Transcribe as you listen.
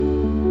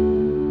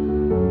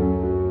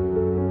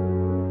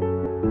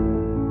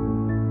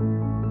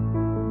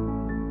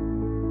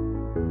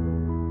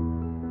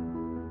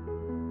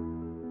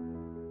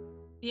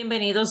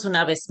Bienvenidos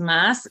una vez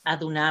más a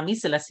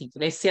Dunamis de la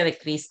Iglesia de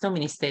Cristo,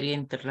 Ministerio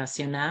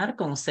Internacional,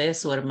 con ustedes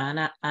su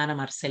hermana Ana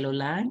Marcelo.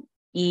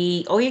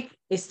 Y hoy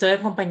estoy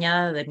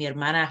acompañada de mi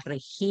hermana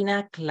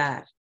Regina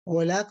Clarke.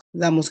 Hola,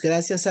 damos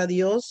gracias a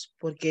Dios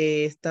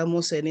porque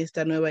estamos en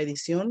esta nueva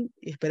edición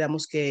y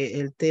esperamos que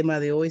el tema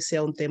de hoy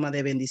sea un tema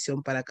de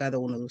bendición para cada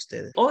uno de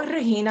ustedes. Hoy,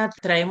 Regina,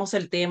 traemos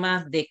el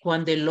tema de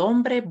cuando el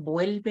hombre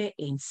vuelve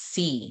en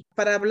sí.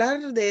 Para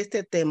hablar de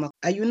este tema,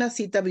 hay una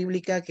cita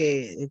bíblica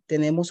que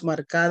tenemos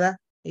marcada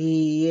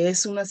y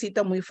es una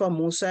cita muy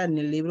famosa en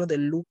el libro de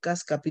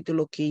Lucas,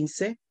 capítulo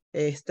 15.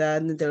 Está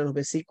entre los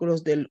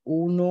versículos del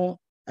 11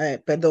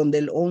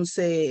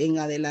 en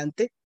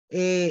adelante.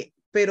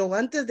 Pero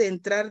antes de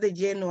entrar de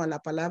lleno a la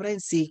palabra en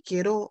sí,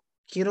 quiero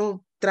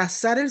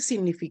trazar el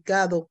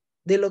significado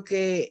de lo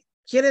que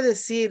quiere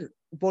decir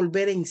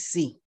volver en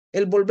sí.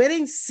 El volver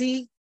en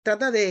sí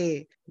trata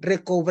de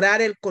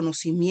recobrar el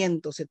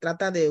conocimiento, se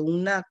trata de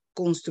una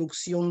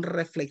construcción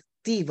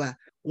reflexiva,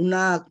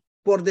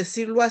 por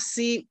decirlo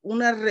así,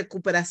 una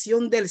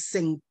recuperación del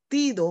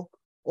sentido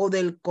o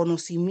del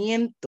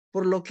conocimiento,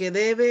 por lo que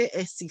debe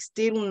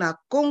existir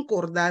una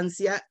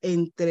concordancia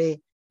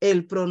entre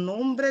el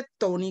pronombre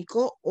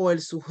tónico o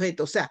el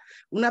sujeto. O sea,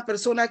 una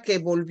persona que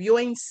volvió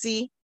en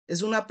sí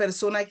es una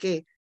persona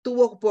que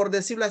tuvo, por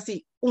decirlo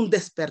así, un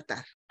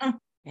despertar.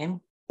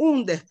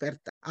 Un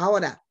despertar.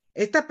 Ahora,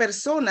 esta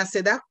persona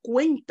se da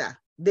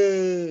cuenta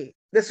de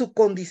su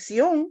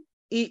condición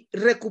y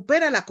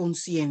recupera la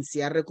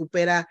conciencia,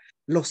 recupera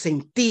los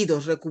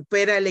sentidos,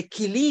 recupera el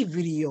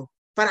equilibrio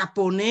para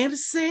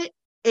ponerse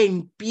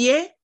en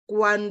pie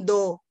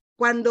cuando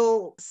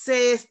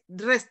se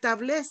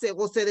restablece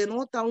o se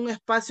denota un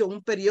espacio,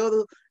 un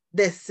periodo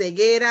de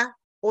ceguera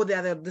o de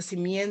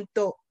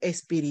adormecimiento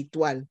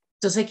espiritual.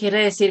 Entonces quiere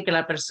decir que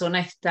la persona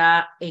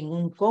está en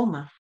un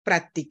coma.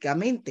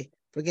 Prácticamente,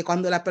 porque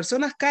cuando las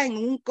personas caen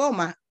en un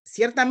coma,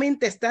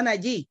 ciertamente están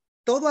allí,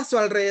 todo a su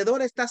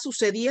alrededor está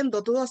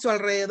sucediendo, todo a su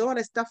alrededor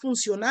está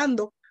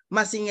funcionando,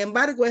 mas sin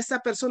embargo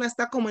esa persona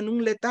está como en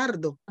un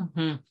letargo.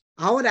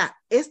 Ahora,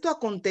 esto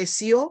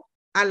aconteció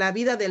a la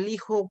vida del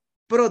hijo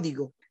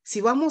pródigo. Si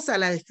vamos a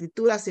las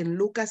escrituras en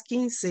Lucas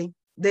 15,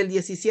 del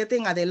 17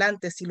 en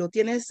adelante, si lo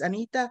tienes,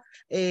 Anita,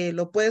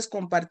 lo puedes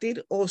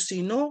compartir, o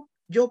si no,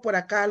 yo por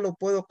acá lo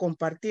puedo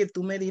compartir,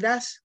 tú me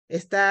dirás.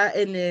 Está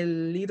en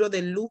el libro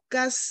de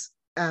Lucas,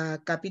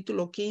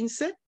 capítulo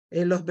 15,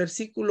 en los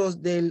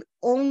versículos del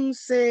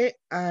 11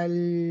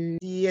 al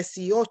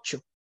 18.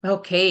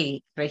 Ok,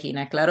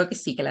 Regina, claro que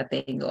sí que la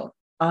tengo.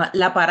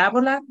 La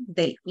parábola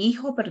del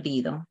hijo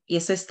perdido, y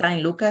eso está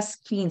en Lucas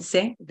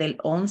 15, del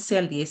 11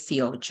 al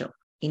 18,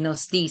 y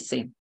nos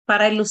dice,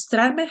 para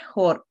ilustrar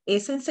mejor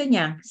esa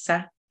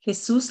enseñanza,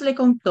 Jesús le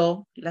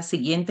contó la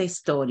siguiente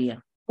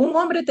historia. Un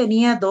hombre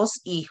tenía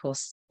dos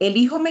hijos. El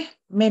hijo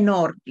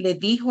menor le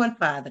dijo al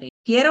padre,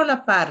 quiero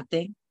la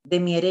parte de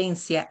mi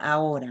herencia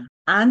ahora,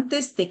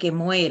 antes de que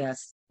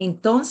mueras.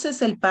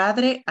 Entonces el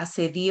padre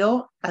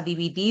accedió a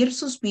dividir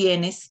sus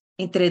bienes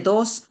entre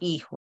dos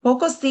hijos.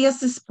 Pocos días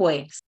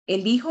después,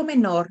 el hijo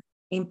menor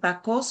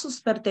empacó sus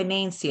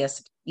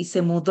pertenencias y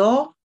se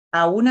mudó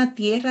a una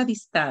tierra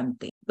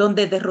distante,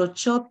 donde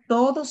derrochó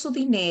todo su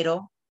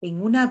dinero en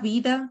una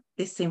vida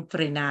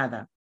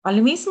desenfrenada.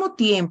 Al mismo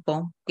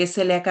tiempo que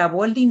se le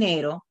acabó el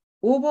dinero,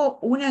 hubo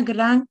una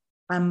gran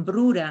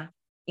hambruna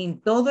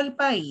en todo el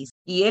país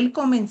y él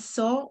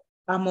comenzó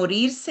a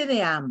morirse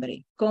de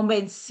hambre.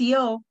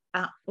 Convenció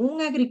a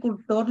un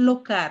agricultor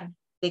local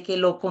de que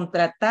lo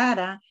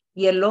contratara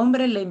y el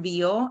hombre le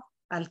envió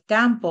al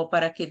campo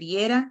para que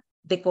diera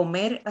de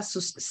comer a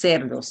sus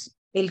cerdos.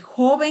 El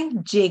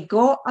joven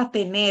llegó a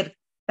tener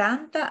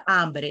tanta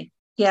hambre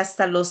que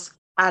hasta los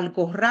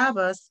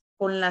algarrobas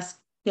con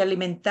las que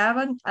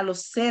alimentaban a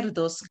los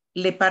cerdos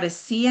le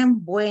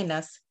parecían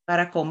buenas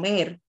para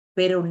comer,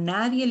 pero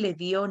nadie le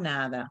dio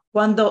nada.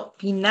 Cuando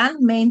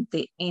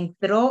finalmente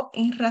entró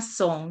en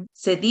razón,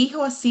 se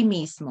dijo a sí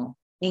mismo,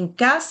 en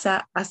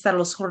casa hasta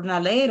los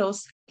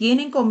jornaleros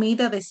tienen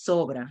comida de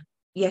sobra,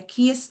 y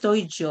aquí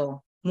estoy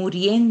yo,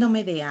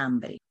 muriéndome de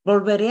hambre.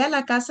 Volveré a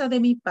la casa de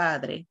mi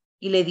padre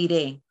y le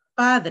diré,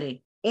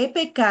 Padre, he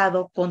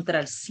pecado contra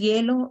el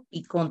cielo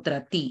y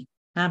contra ti.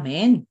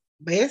 Amén.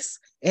 ¿Ves?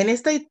 En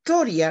esta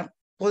historia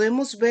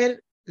podemos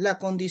ver la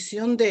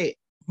condición de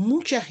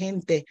mucha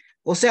gente,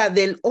 o sea,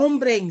 del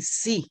hombre en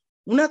sí,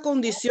 una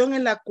condición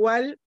en la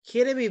cual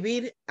quiere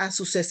vivir a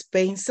sus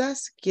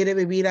expensas, quiere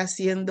vivir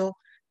haciendo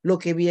lo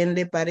que bien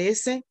le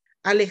parece,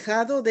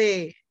 alejado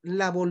de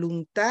la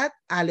voluntad,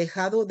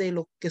 alejado de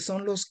lo que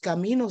son los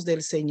caminos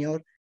del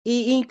Señor. E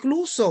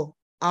incluso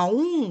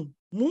aún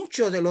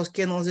muchos de los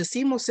que nos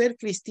decimos ser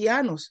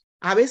cristianos,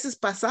 a veces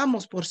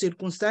pasamos por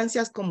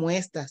circunstancias como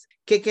estas,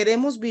 que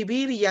queremos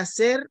vivir y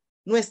hacer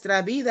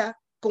nuestra vida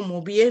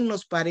como bien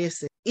nos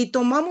parece. Y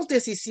tomamos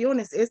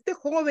decisiones. Este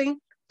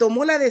joven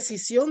tomó la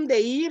decisión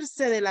de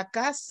irse de la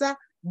casa,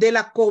 de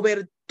la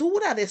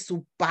cobertura de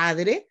su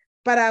padre,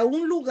 para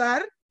un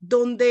lugar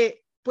donde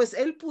pues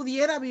él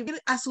pudiera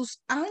vivir a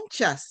sus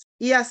anchas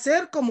y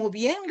hacer como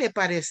bien le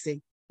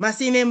parece. Mas,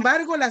 sin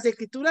embargo, las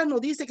Escrituras nos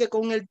dicen que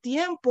con el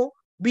tiempo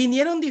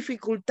vinieron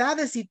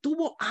dificultades y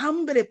tuvo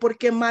hambre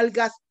porque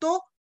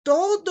malgastó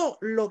todo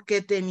lo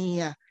que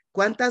tenía.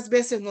 ¿Cuántas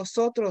veces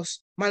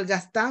nosotros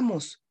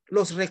malgastamos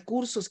los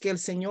recursos que el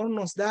Señor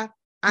nos da,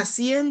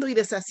 haciendo y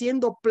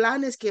deshaciendo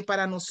planes que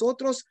para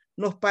nosotros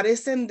nos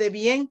parecen de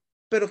bien,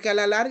 pero que a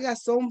la larga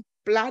son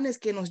planes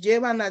que nos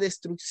llevan a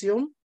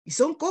destrucción? Y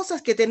son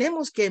cosas que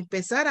tenemos que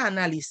empezar a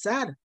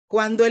analizar.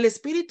 Cuando el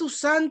Espíritu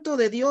Santo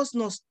de Dios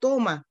nos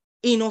toma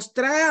y nos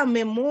trae a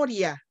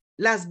memoria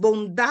las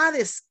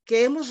bondades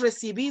que hemos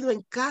recibido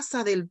en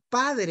casa del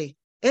Padre,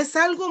 es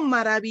algo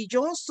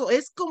maravilloso.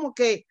 Es como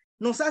que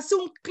nos hace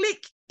un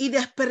clic y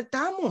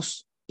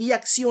despertamos y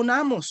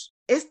accionamos.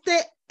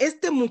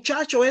 Este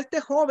muchacho,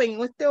 este joven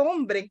o este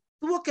hombre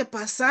tuvo que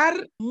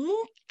pasar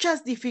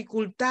muchas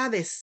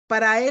dificultades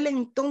para él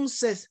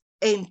entonces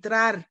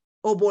entrar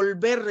o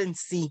volver en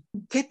sí.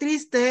 Qué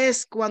triste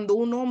es cuando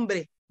un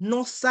hombre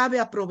no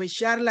sabe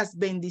aprovechar las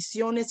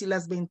bendiciones y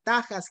las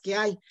ventajas que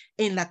hay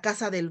en la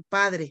casa del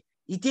Padre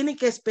y tiene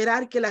que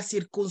esperar que las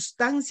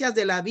circunstancias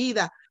de la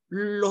vida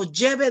lo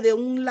lleve de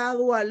un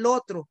lado al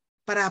otro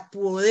para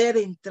poder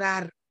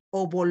entrar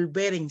o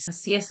volver en sí.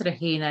 Así es,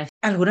 Regina.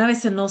 Algunas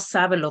veces no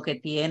sabe lo que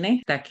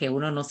tiene hasta que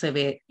uno no se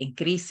ve en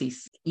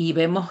crisis. Y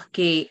vemos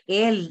que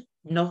él,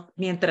 no,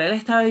 mientras él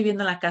estaba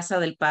viviendo en la casa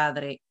del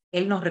padre,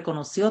 él no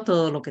reconoció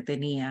todo lo que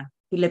tenía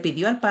y le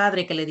pidió al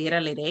padre que le diera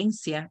la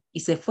herencia y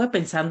se fue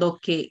pensando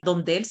que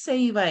donde él se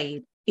iba a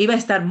ir, iba a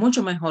estar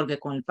mucho mejor que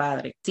con el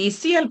padre. Sí,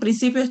 sí, al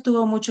principio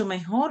estuvo mucho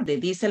mejor.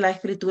 Dice la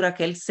escritura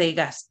que él se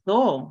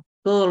gastó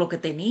todo lo que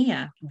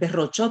tenía,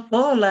 derrochó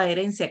toda la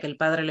herencia que el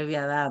padre le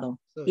había dado.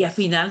 Y a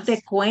final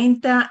de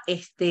cuentas,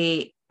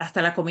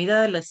 hasta la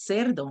comida del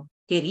cerdo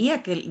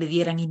quería que le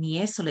dieran y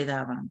ni eso le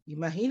daban.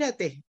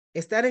 Imagínate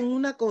estar en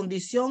una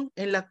condición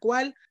en la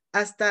cual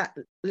hasta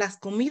las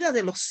comidas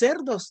de los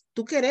cerdos,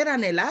 tú querer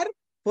anhelar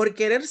por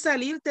querer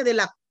salirte de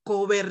la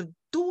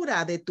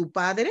cobertura de tu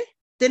padre.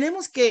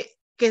 Tenemos que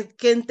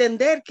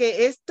entender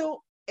que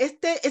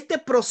este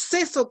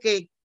proceso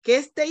que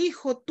este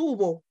hijo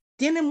tuvo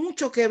tiene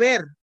mucho que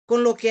ver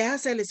con lo que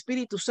hace el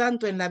Espíritu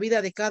Santo en la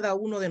vida de cada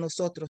uno de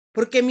nosotros.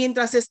 Porque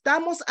mientras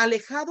estamos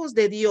alejados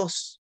de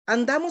Dios,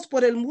 andamos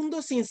por el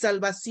mundo sin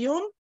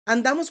salvación,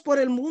 andamos por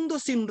el mundo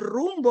sin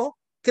rumbo,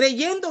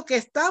 creyendo que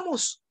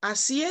estamos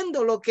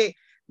haciendo lo que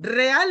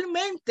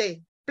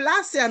realmente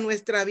place a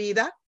nuestra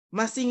vida,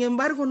 mas sin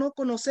embargo no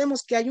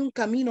conocemos que hay un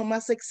camino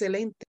más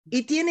excelente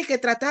y tiene que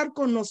tratar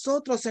con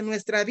nosotros en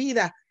nuestra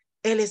vida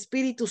el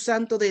Espíritu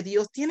Santo de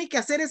Dios. Tiene que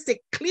hacer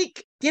ese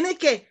clic, tiene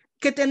que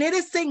tener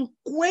ese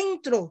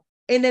encuentro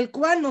en el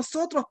cual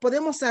nosotros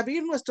podemos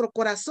abrir nuestro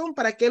corazón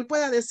para que Él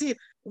pueda decir,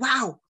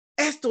 wow,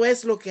 esto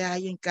es lo que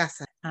hay en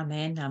casa.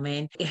 Amén,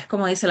 amén. Es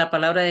como dice la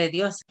palabra de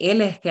Dios,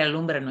 Él es que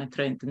alumbra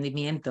nuestro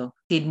entendimiento.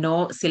 Si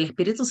el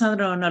Espíritu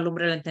Santo no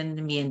alumbra el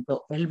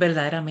entendimiento, Él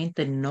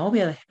verdaderamente no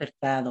había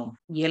despertado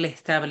y Él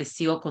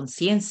estableció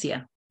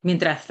conciencia.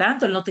 Mientras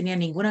tanto, Él no tenía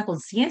ninguna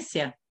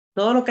conciencia.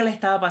 Todo lo que le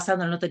estaba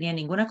pasando, Él no tenía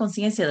ninguna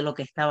conciencia de lo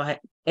que estaba.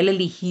 Él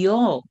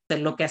eligió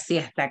lo que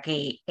hacía hasta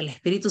que el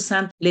Espíritu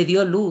Santo le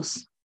dio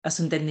luz a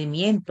su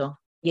entendimiento.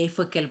 Y ahí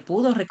fue que él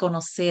pudo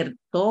reconocer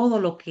todo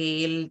lo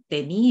que él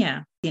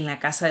tenía en la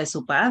casa de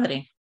su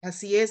padre.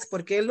 Así es,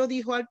 porque Él lo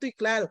dijo alto y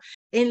claro.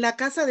 En la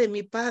casa de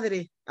mi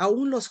padre,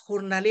 aún los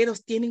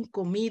jornaleros tienen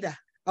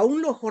comida,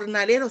 aún los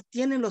jornaleros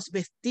tienen los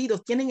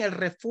vestidos, tienen el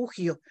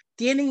refugio,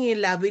 tienen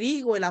el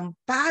abrigo, el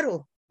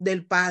amparo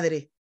del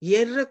Padre. Y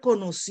Él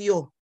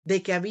reconoció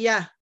de que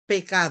había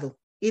pecado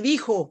y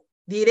dijo,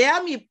 diré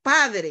a mi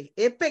Padre,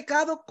 he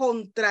pecado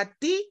contra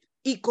ti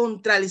y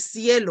contra el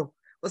cielo.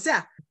 O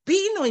sea,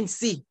 vino en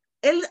sí.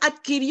 Él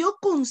adquirió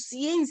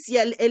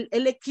conciencia,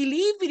 el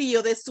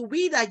equilibrio de su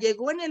vida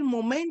llegó en el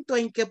momento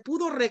en que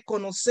pudo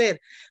reconocer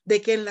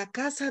de que en la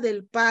casa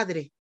del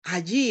Padre,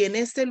 allí en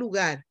este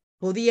lugar,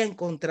 podía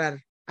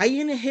encontrar.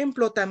 Hay un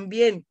ejemplo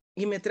también,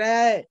 y me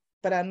trae,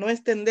 para no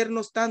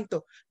extendernos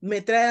tanto,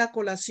 me trae a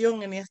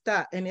colación en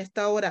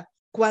esta hora,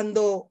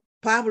 cuando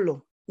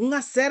Pablo, un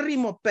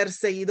acérrimo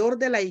perseguidor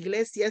de la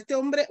iglesia, este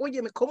hombre,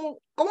 óyeme, ¿cómo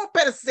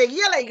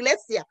perseguía la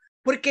iglesia?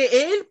 Porque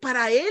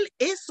para él,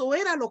 eso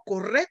era lo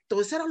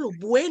correcto, eso era lo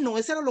bueno,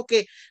 eso era lo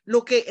que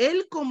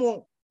él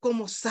como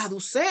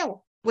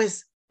saduceo,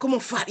 pues como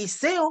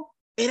fariseo,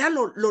 era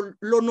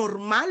lo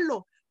normal,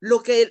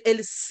 lo que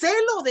el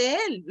celo de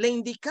él le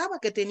indicaba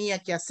que tenía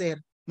que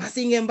hacer. Mas,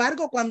 sin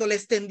embargo, cuando le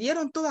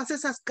extendieron todas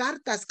esas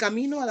cartas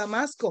camino a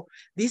Damasco,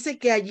 dice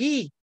que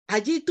allí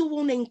tuvo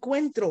un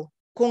encuentro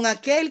con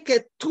aquel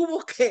que tuvo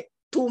que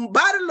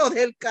tumbarlo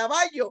del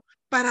caballo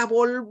para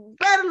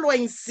volverlo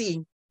en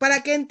sí,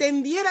 para que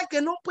entendiera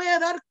que no puede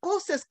dar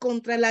cosas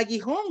contra el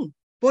aguijón,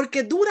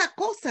 porque dura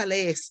cosa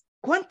le es.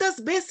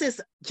 ¿Cuántas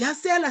veces, ya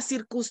sea la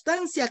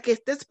circunstancia que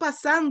estés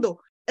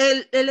pasando,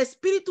 el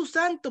Espíritu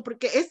Santo,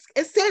 porque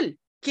es Él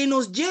que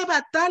nos lleva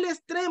a tal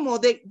extremo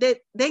de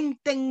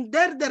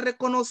entender, de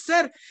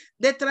reconocer,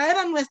 de traer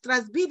a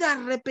nuestras vidas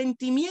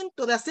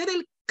arrepentimiento, de hacer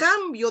el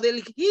cambio,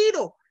 del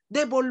giro,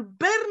 de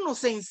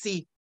volvernos en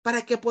sí,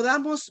 para que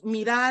podamos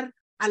mirar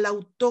al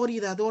autor y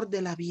dador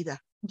de la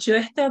vida. Yo he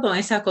estado en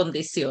esas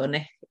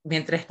condiciones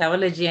mientras estaba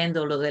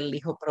leyendo lo del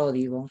hijo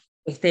pródigo.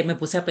 Me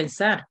puse a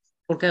pensar,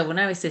 porque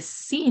algunas veces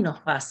sí nos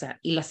pasa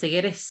y la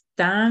ceguera es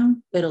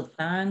tan, pero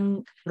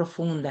tan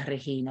profunda,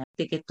 Regina,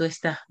 de que tú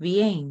estás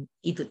bien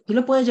y tú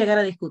le puedes llegar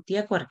a discutir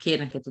a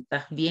cualquiera en que tú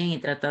estás bien y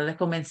tratar de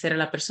convencer a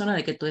la persona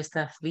de que tú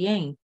estás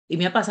bien. Y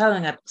me ha pasado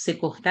en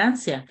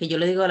circunstancias que yo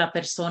le digo a la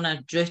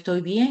persona, yo estoy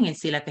bien, en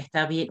si la que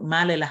está bien,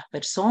 mal es la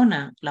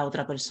persona, la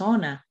otra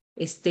persona.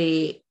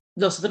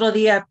 Los otros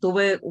días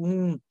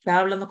estaba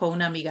hablando con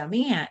una amiga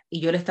mía y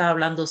yo le estaba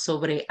hablando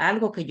sobre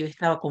algo que yo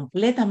estaba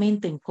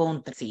completamente en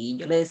contra. Sí,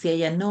 yo le decía a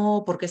ella,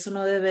 no, porque eso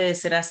no debe de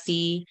ser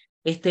así,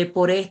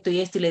 por esto y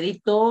esto, y le di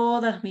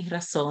todas mis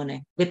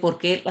razones de por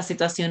qué la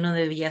situación no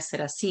debía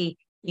ser así.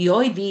 Y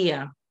el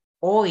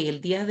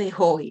día de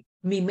hoy,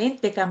 mi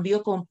mente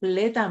cambió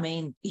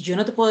completamente y yo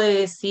no te puedo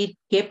decir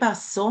qué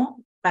pasó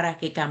para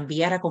que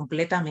cambiara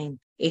completamente.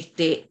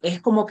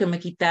 Es como que me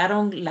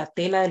quitaron la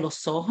tela de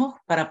los ojos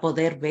para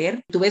poder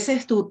ver. Tú ves ese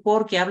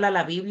estupor que habla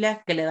la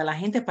Biblia que le da a la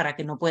gente para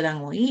que no puedan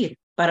oír.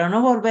 Para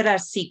no volver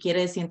así,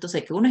 quiere decir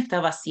entonces que uno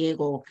estaba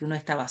ciego o que uno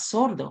estaba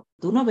sordo.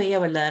 Tú no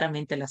veías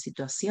verdaderamente la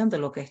situación de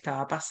lo que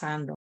estaba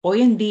pasando.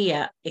 Hoy en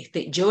día,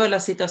 yo veo la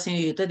situación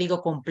y yo te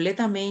digo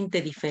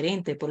completamente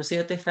diferente. Por eso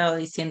yo te estaba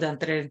diciendo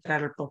antes de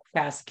entrar al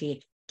podcast que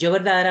yo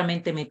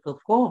verdaderamente me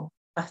tocó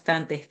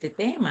bastante este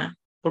tema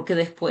porque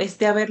después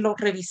de haberlo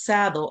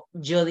revisado,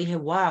 yo dije,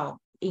 wow,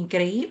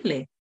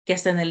 increíble que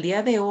hasta en el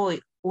día de hoy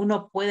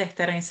uno pueda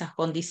estar en esas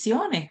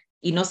condiciones.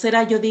 Y no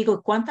será, yo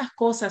digo, cuántas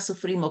cosas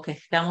sufrimos que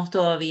estamos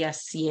todavía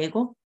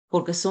ciegos,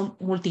 porque son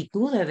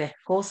multitudes de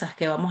cosas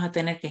que vamos a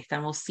tener que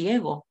estamos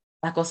ciegos.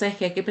 La cosa es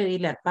que hay que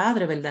pedirle al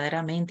Padre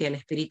verdaderamente, al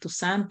Espíritu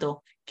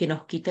Santo, que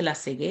nos quite la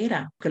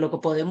ceguera, que lo que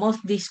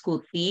podemos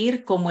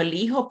discutir, como el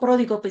hijo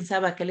pródigo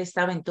pensaba que él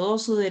estaba en todo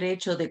su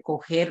derecho de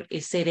coger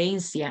esa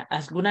herencia,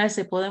 algunas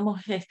veces podemos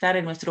estar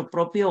en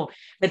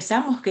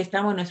pensamos que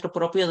estamos en nuestro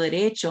propio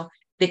derecho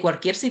de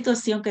cualquier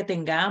situación que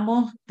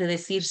tengamos, de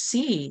decir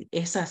sí,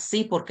 es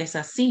así porque es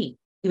así,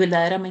 y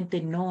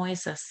verdaderamente no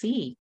es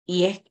así.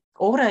 Y es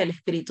obra del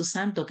Espíritu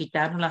Santo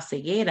quitarnos la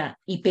ceguera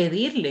y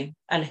pedirle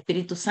al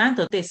Espíritu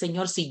Santo,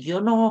 Señor, si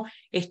yo no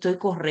estoy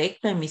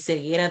correcta en mi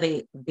ceguera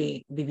de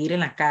vivir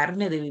en la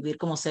carne, de vivir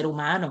como ser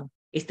humano,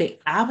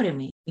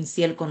 ábreme en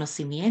sí el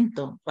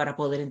conocimiento para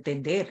poder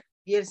entender.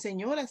 Y el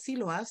Señor así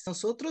lo hace.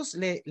 Nosotros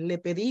le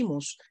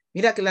pedimos.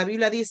 Mira que la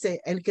Biblia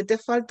dice, el que te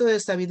falte de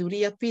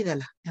sabiduría,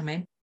 pídala.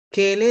 Amén.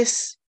 Que Él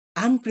es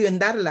amplio en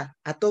darla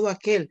a todo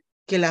aquel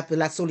que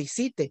la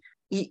solicite.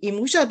 Y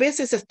muchas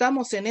veces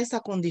estamos en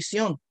esa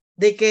condición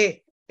de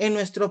que en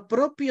nuestros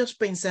propios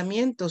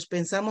pensamientos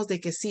pensamos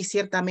de que sí,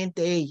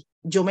 ciertamente, hey,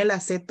 yo me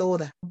la sé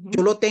toda.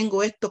 Yo lo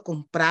tengo esto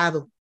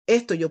comprado.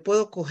 Esto yo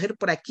puedo coger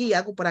por aquí,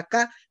 hago por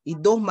acá, y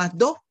 2 más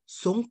 2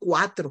 son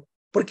 4.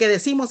 Porque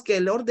decimos que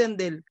el orden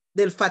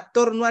del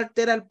factor no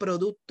altera el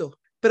producto.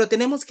 Pero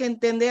tenemos que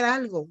entender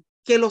algo,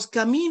 que los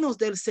caminos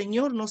del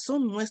Señor no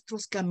son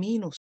nuestros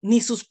caminos, ni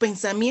sus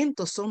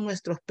pensamientos son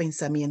nuestros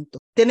pensamientos.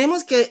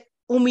 Tenemos que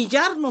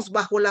humillarnos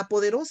bajo la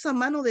poderosa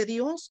mano de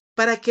Dios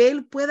para que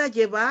Él pueda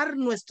llevar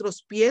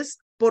nuestros pies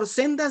por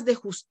sendas de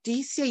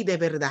justicia y de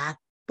verdad.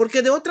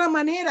 Porque de otra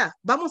manera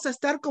vamos a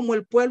estar como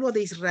el pueblo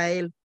de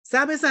Israel.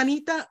 ¿Sabes,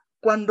 Anita?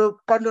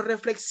 Cuando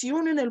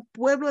reflexionen el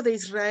pueblo de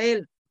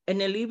Israel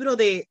en el libro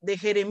de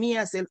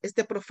Jeremías,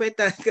 este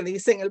profeta que le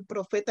dicen el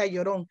profeta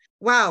llorón,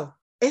 wow,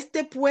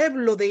 este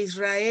pueblo de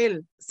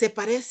Israel se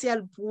parece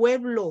al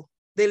pueblo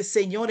del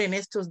Señor en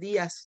estos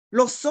días.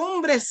 Los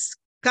hombres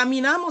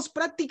caminamos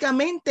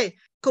prácticamente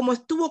como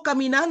estuvo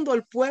caminando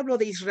el pueblo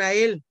de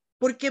Israel,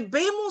 porque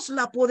vemos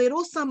la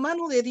poderosa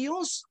mano de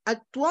Dios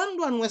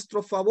actuando a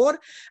nuestro favor,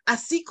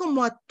 así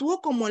como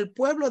actuó como el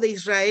pueblo de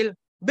Israel.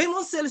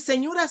 Vemos el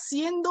Señor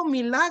haciendo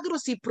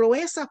milagros y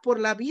proezas por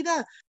la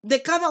vida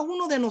de cada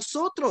uno de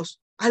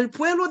nosotros. Al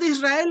pueblo de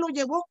Israel lo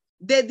llevó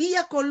de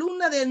día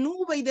columna de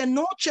nube y de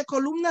noche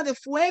columna de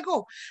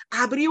fuego.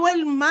 Abrió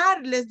el mar,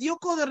 les dio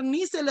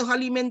codornices, los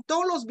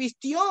alimentó, los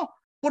vistió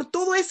por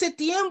todo ese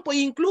tiempo e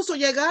incluso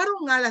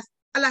llegaron a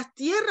las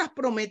tierras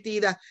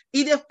prometidas.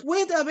 Y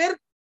después de haber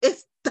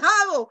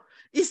estado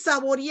y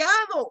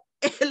saboreado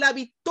la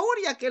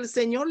victoria que el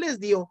Señor les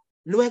dio,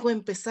 luego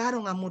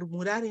empezaron a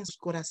murmurar en sus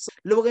corazones.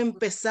 Luego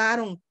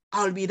empezaron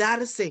a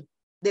olvidarse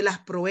de las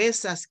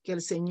proezas que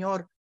el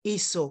Señor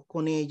hizo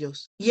con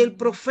ellos. Y el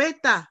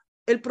profeta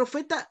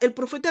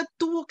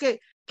tuvo que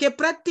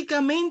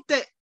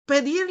prácticamente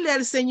pedirle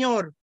al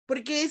Señor,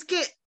 porque es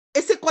que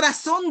ese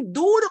corazón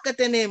duro que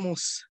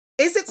tenemos,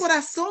 ese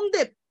corazón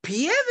de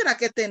piedra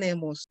que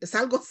tenemos, es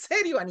algo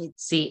serio, Anita.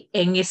 Sí,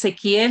 en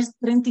Ezequiel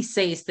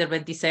 36, del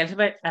 26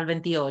 al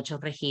 28,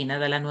 Regina,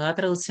 de la Nueva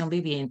Traducción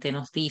Viviente,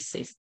 nos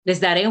dice, les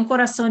daré un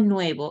corazón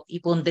nuevo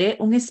y pondré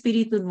un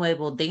espíritu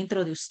nuevo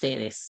dentro de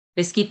ustedes.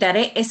 Les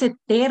quitaré ese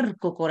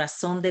terco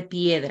corazón de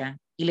piedra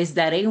y les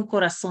daré un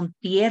corazón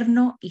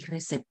tierno y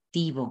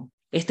receptivo.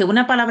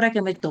 Una palabra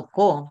que me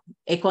tocó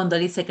es cuando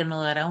dice que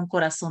nos dará un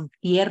corazón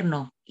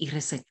tierno y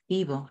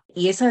receptivo.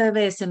 Y esa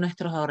debe de ser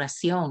nuestra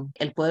oración.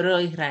 El pueblo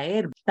de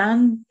Israel,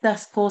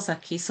 tantas cosas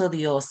que hizo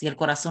Dios y el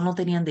corazón no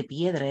tenían de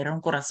piedra, era un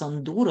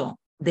corazón duro.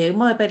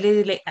 Debemos de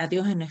pedirle a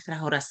Dios en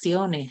nuestras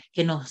oraciones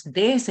que nos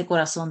dé ese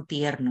corazón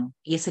tierno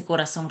y ese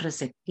corazón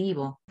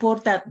receptivo. No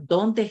importa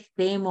dónde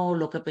estemos,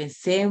 lo que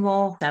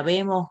pensemos,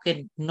 sabemos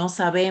que no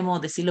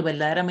sabemos decirlo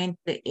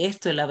verdaderamente,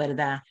 esto es la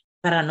verdad,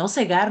 para no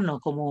cegarnos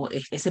como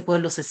ese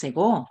pueblo se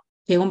cegó.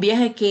 Que un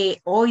viaje que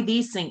hoy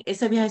dicen,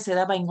 ese viaje se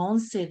daba en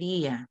 11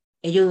 días.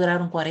 Ellos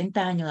duraron 40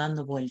 años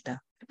dando vueltas.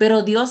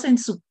 Pero Dios en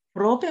su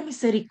propia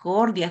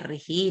misericordia,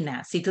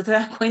 Regina, si tú te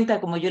das cuenta,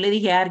 como yo le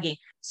dije a alguien,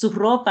 su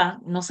ropa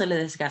no se le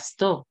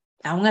desgastó.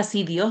 Aún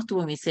así, Dios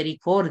tuvo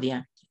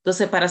misericordia.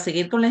 Entonces, para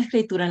seguir con la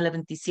escritura en la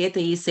 27,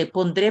 dice,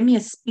 pondré mi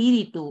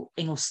espíritu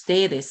en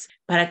ustedes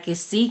para que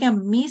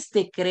sigan mis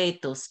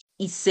decretos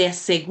y se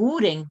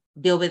aseguren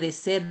de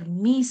obedecer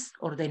mis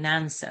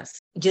ordenanzas.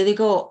 Yo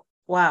digo,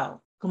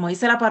 wow, como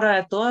dice la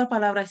palabra, toda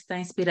palabra está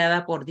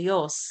inspirada por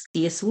Dios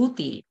y es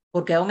útil,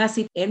 porque aún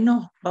así Él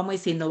nos, vamos a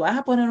decir, nos vas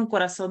a poner un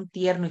corazón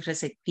tierno y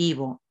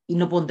receptivo y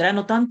nos pondrá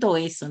no tanto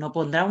eso, nos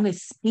pondrá un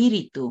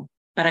espíritu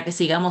para que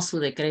sigamos su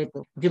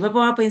decreto. Yo me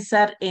pongo a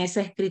pensar en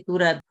esa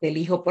escritura del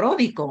hijo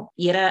pródigo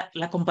y era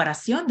la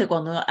comparación de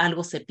cuando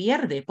algo se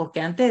pierde,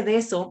 porque antes de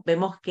eso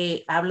vemos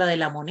que habla de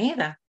la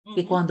moneda,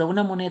 que cuando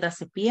una moneda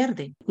se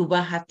pierde, tú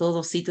vas a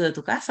todo sitio de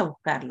tu casa a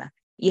buscarla.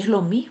 Y es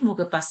lo mismo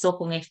que pasó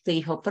con este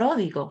hijo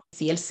pródigo.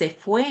 Si él se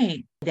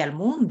fue al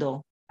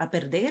mundo a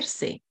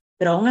perderse,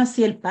 pero aún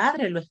así el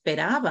padre lo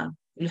esperaba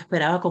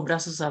con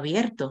brazos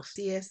abiertos.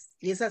 Así es,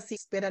 y es así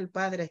espera el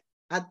Padre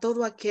a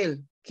todo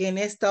aquel que en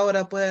esta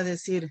hora pueda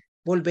decir,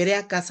 volveré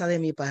a casa de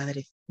mi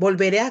Padre,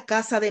 volveré a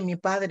casa de mi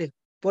Padre,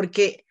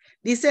 porque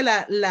dice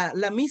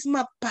la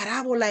misma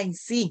parábola en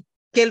sí,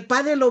 que el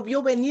Padre lo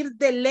vio venir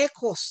de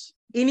lejos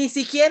y ni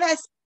siquiera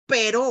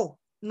esperó,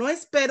 no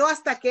esperó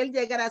hasta que él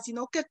llegara,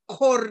 sino que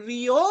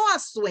corrió a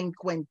su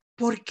encuentro.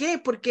 ¿Por qué?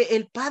 Porque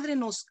el Padre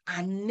nos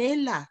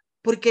anhela,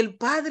 porque el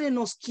Padre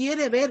nos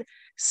quiere ver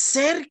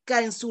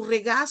cerca en su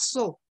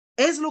regazo.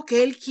 Es lo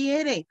que Él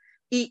quiere.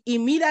 Y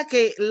mira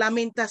que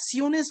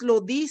Lamentaciones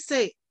lo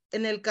dice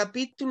en el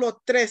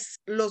capítulo 3,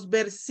 los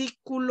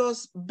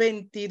versículos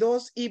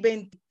 22 y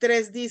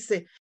 23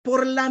 dice,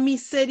 por la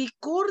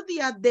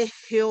misericordia de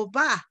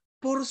Jehová,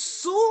 por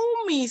su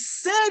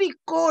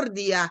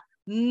misericordia,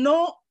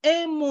 no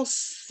hemos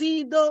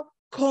sido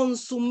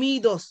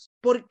consumidos,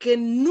 porque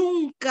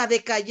nunca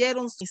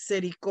decayeron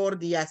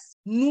misericordias.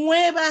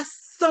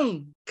 Nuevas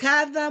son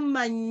cada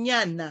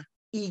mañana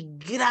y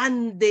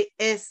grande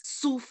es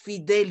su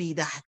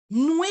fidelidad.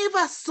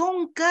 Nuevas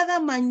son cada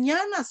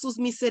mañana sus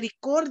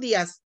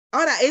misericordias.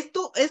 Ahora,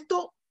 esto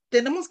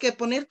tenemos que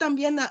poner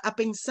también a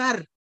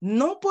pensar,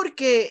 no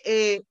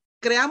porque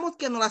creamos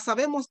que nos las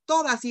sabemos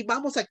todas y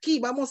vamos aquí,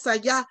 vamos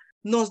allá,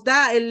 nos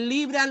da el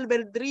libre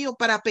albedrío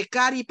para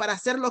pecar y para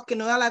hacer lo que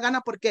nos da la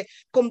gana, porque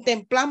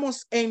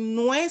contemplamos en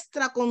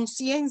nuestra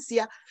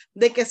conciencia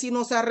de que si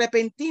nos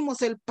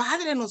arrepentimos, el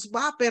Padre nos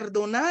va a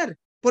perdonar,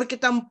 porque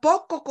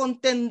tampoco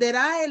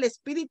contenderá el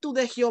espíritu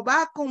de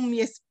Jehová con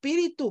mi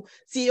espíritu.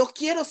 Si yo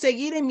quiero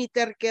seguir en mi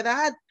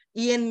terquedad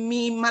y en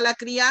mi mala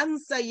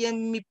crianza y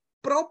en mi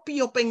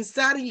propio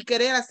pensar y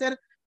querer hacer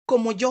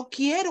como yo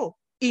quiero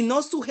y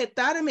no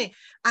sujetarme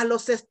a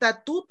los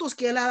estatutos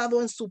que Él ha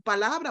dado en su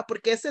palabra,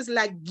 porque esa es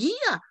la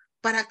guía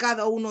para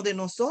cada uno de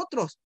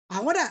nosotros.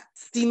 Ahora,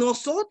 si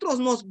nosotros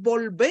nos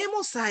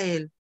volvemos a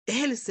Él,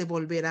 Él se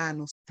volverá a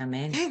nosotros.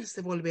 Amén. Él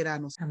se volverá a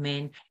nosotros.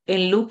 Amén.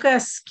 En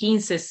Lucas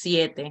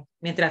 15:7,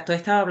 mientras tú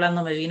estabas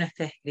hablando, me vino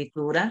esta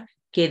escritura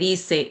que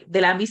dice,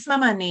 de la misma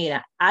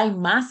manera, hay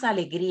más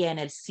alegría en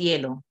el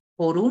cielo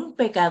por un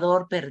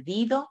pecador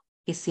perdido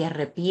que se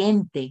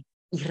arrepiente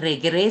y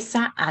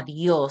regresa a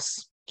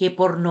Dios, que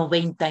por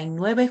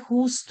 99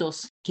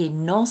 justos que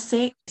no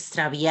se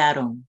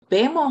extraviaron.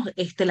 Vemos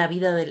la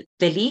vida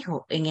del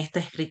Hijo en esta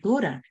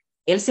escritura.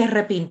 Él se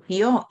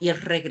arrepintió y él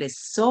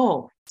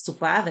regresó a su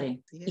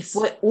padre y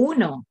fue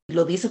uno.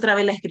 Lo dice otra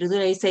vez la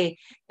escritura, dice,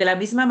 de la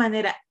misma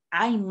manera,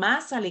 hay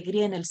más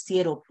alegría en el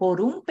cielo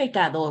por un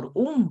pecador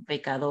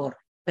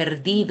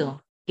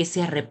perdido que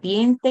se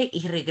arrepiente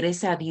y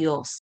regresa a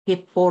Dios, que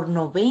por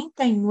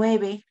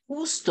 99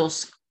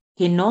 justos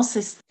que no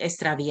se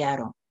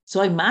extraviaron.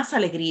 Hay más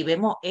alegría y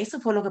vemos, eso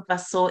fue lo que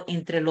pasó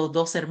entre los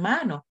dos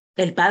hermanos.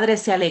 El padre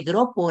se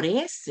alegró por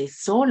ese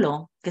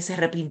solo que se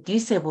arrepintió y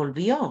se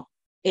volvió.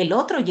 El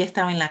otro ya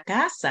estaba en la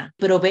casa,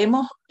 pero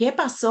vemos qué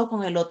pasó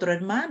con el otro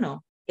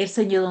hermano. El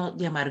señor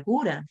de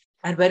amargura,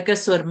 al ver que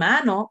su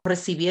hermano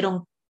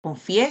recibieron con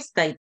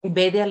fiesta y en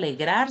vez de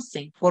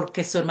alegrarse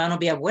porque su hermano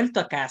había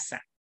vuelto a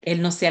casa,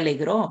 él no se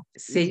alegró,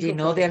 se Dijo,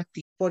 llenó de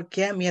altivez. ¿por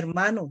qué a mi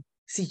hermano?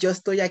 Si yo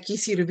estoy aquí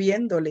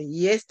sirviéndole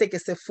y este que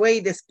se fue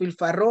y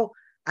despilfarró,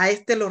 a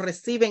este lo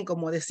reciben,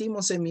 como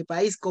decimos en mi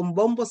país, con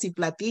bombos y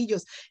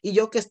platillos, y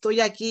yo que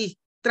estoy aquí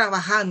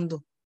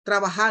trabajando,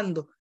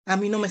 a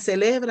mí no me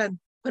celebran.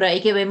 Pero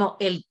ahí que vemos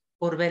el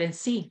volver en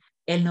sí.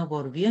 Él no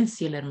volvió en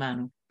sí el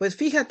hermano. Pues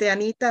fíjate,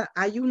 Anita,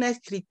 hay una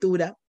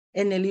escritura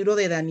en el libro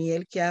de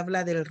Daniel que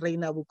habla del rey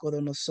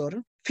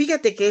Nabucodonosor,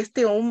 Fíjate que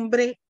este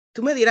hombre,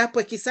 tú me dirás,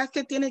 pues quizás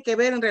que tiene que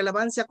ver en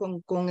relevancia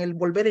con el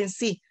volver en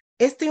sí.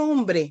 Este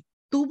hombre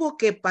tuvo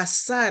que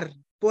pasar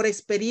por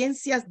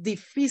experiencias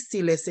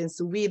difíciles en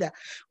su vida.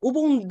 Hubo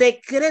un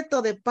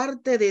decreto de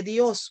parte de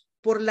Dios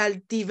por la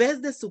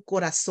altivez de su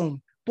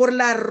corazón, por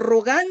la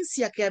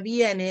arrogancia que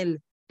había en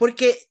él,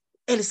 porque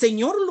el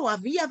Señor lo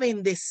había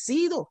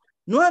bendecido.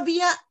 No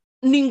había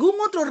ningún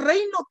otro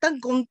reino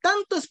con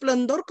tanto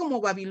esplendor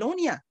como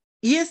Babilonia.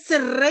 Y ese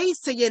rey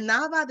se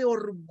llenaba de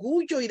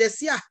orgullo y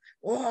decía,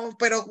 oh,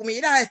 pero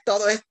mira, es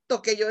todo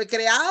esto que yo he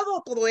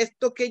creado, todo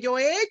esto que yo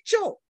he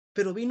hecho.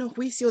 Pero vino el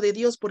juicio de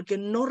Dios porque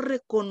no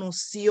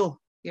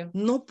reconoció,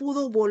 no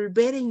pudo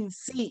volver en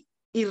sí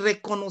y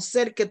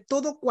reconocer que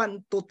todo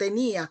cuanto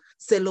tenía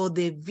se lo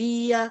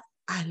debía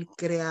al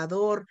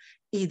Creador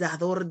y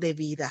dador de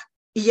vida.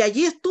 Y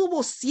allí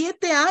estuvo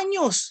 7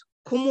 años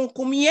como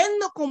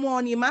comiendo como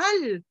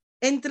animal,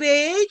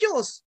 entre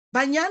ellos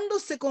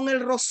bañándose con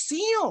el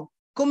rocío,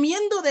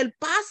 comiendo del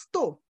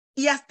pasto.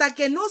 Y hasta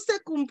que no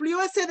se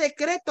cumplió ese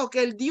decreto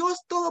que el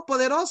Dios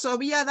Todopoderoso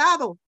había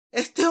dado,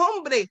 este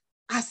hombre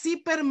así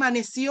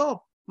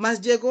permaneció.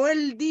 Mas llegó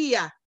el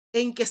día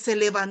en que se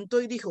levantó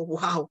y dijo,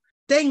 wow,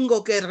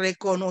 tengo que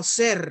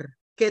reconocer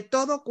que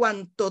todo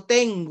cuanto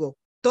tengo,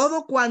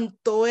 todo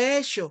cuanto he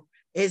hecho,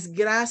 es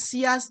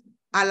gracias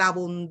a la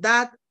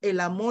bondad, el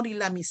amor y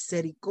la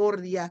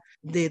misericordia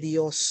de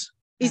Dios.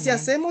 Y si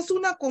Amén. hacemos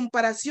una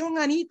comparación,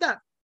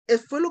 Anita,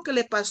 fue lo que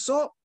le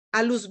pasó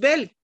a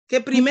Luzbel, que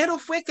primero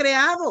fue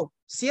creado,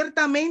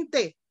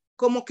 ciertamente,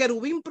 como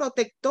querubín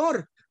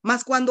protector,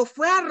 mas cuando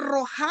fue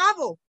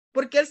arrojado,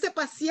 porque él se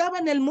paseaba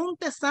en el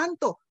Monte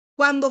Santo,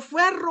 cuando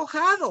fue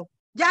arrojado,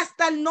 ya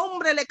hasta el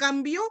nombre le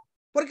cambió,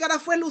 porque ahora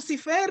fue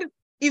Lucifer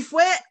y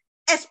fue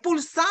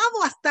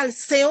expulsado hasta el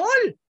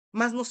Seol.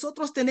 Mas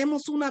nosotros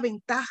tenemos una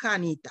ventaja,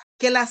 Anita,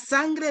 que la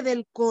sangre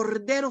del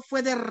Cordero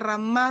fue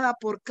derramada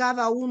por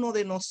cada uno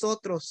de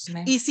nosotros.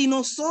 Amén. Y si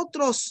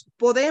nosotros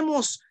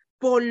podemos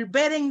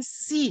volver en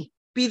sí,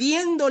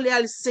 pidiéndole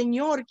al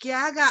Señor que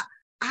haga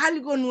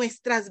algo en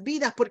nuestras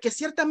vidas, porque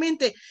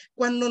ciertamente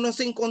cuando nos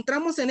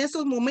encontramos en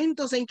esos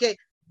momentos en que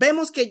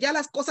vemos que ya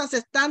las cosas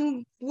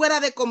están fuera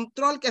de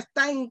control, que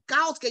está en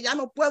caos, que ya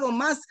no puedo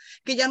más,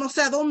 que ya no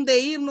sé a dónde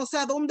ir, no sé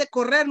a dónde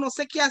correr, no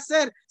sé qué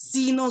hacer.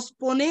 Si nos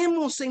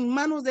ponemos en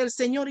manos del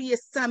Señor y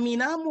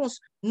examinamos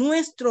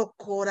nuestro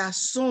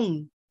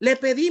corazón, le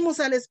pedimos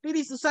al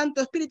Espíritu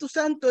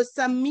Santo,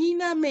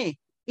 examíname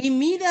y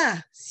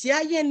mira si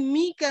hay en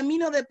mí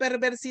camino de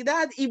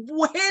perversidad y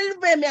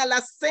vuélveme a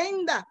la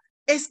senda,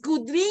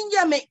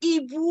 escudriñame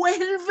y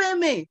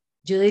vuélveme.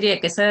 Yo diría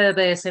que esa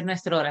debe de ser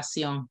nuestra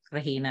oración,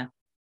 Regina.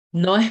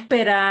 No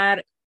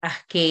esperar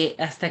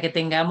hasta que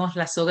tengamos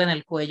la soga en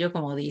el cuello,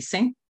 como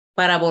dicen,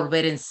 para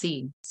volver en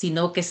sí,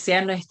 sino que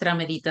sea nuestra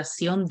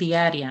meditación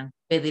diaria,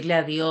 pedirle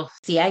a Dios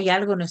si hay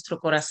algo en nuestro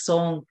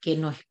corazón que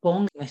nos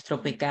ponga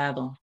nuestro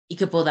pecado y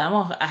que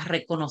podamos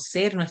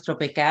reconocer nuestro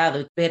pecado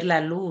y ver la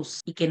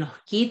luz y que nos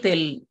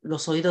quite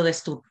los oídos de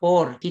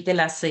estupor, quite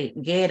la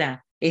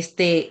ceguera.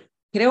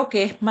 Creo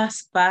que es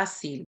más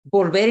fácil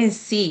volver en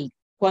sí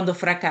cuando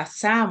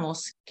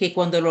fracasamos que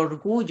cuando el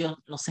orgullo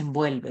nos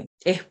envuelve.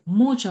 Es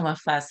mucho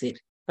más fácil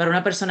para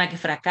una persona que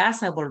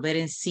fracasa volver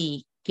en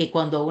sí que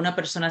cuando una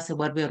persona se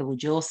vuelve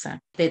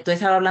orgullosa. Tú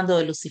estás hablando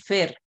de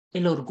Lucifer,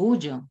 el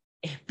orgullo.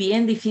 Es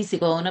bien difícil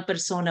cuando una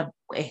persona,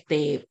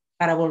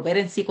 para volver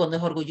en sí cuando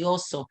es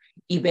orgulloso.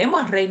 Y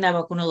vemos a Rey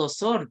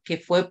Nabucodonosor, que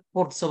fue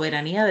por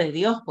soberanía de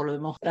Dios,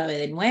 volvemos otra vez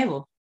de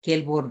nuevo, que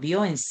él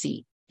volvió en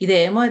sí. Y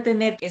debemos de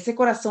tener ese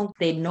corazón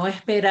de no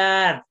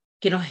esperar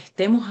que nos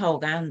estemos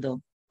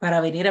ahogando para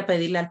venir a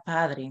pedirle al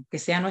Padre, que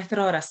sea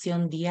nuestra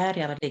oración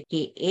diaria, de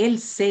que Él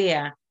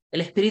sea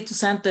el Espíritu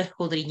Santo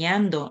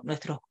escudriñando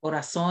nuestros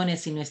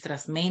corazones y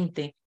nuestras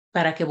mentes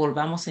para que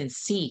volvamos en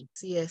sí.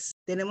 Así es,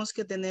 tenemos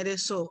que tener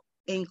eso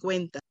en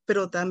cuenta.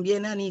 Pero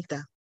también,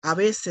 Anita, a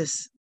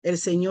veces el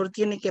Señor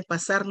tiene que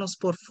pasarnos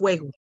por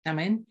fuego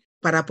Amén.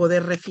 para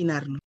poder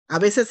refinarnos. A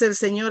veces el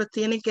Señor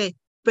tiene que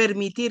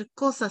permitir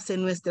cosas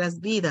en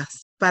nuestras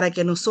vidas para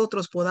que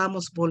nosotros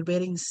podamos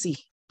volver en sí,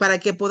 para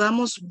que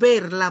podamos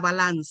ver la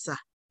balanza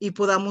y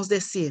podamos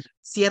decir,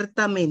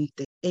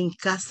 ciertamente, en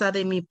casa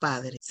de mi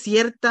Padre,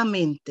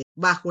 ciertamente,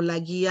 bajo la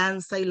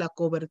guianza y la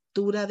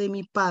cobertura de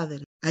mi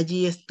Padre,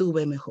 allí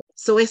estuve mejor.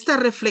 Esta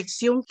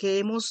reflexión que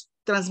hemos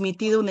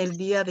transmitido en el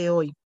día de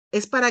hoy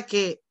es para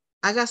que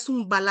hagas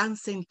un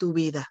balance en tu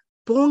vida.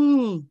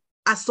 Pon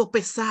a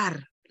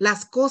sopesar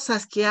las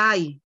cosas que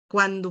hay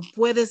cuando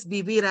puedes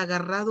vivir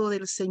agarrado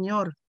del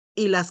Señor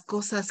y las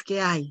cosas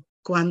que hay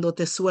cuando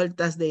te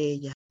sueltas de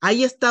ella.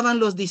 Ahí estaban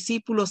los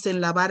discípulos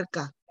en la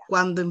barca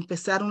cuando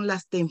empezaron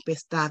las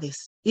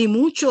tempestades y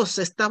muchos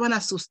estaban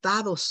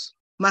asustados,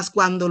 mas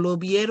cuando lo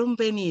vieron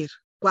venir,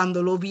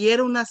 cuando lo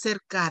vieron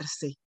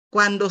acercarse,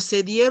 cuando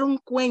se dieron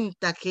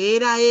cuenta que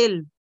era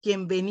Él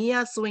quien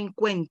venía a su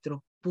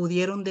encuentro,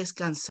 pudieron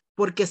descansar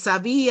porque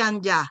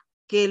sabían ya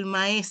que el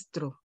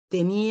Maestro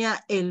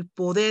tenía el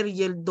poder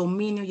y el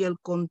dominio y el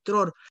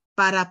control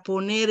para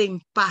poner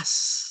en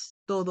paz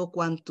todo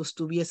cuanto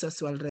estuviese a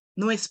su alrededor.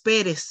 No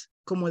esperes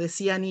como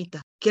decía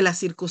Anita, que las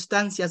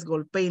circunstancias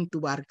golpeen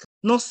tu barca.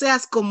 No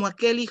seas como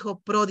aquel hijo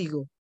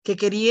pródigo que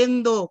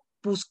queriendo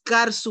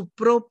buscar su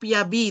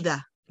propia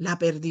vida, la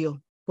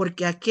perdió.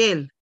 Porque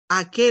aquel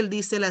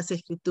dice las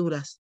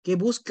Escrituras, que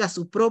busca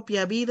su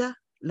propia vida,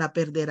 la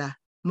perderá.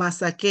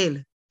 Mas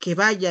aquel que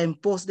vaya en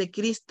pos de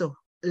Cristo,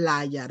 la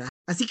hallará.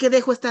 Así que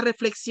dejo esta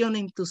reflexión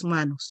en tus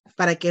manos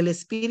para que el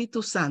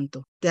Espíritu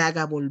Santo te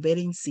haga volver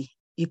en sí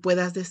y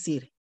puedas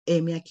decir,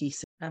 heme aquí.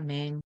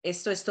 Amén.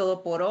 Esto es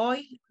todo por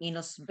hoy y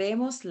nos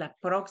vemos la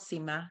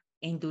próxima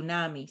en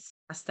Dunamis.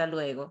 Hasta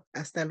luego.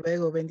 Hasta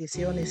luego,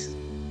 bendiciones.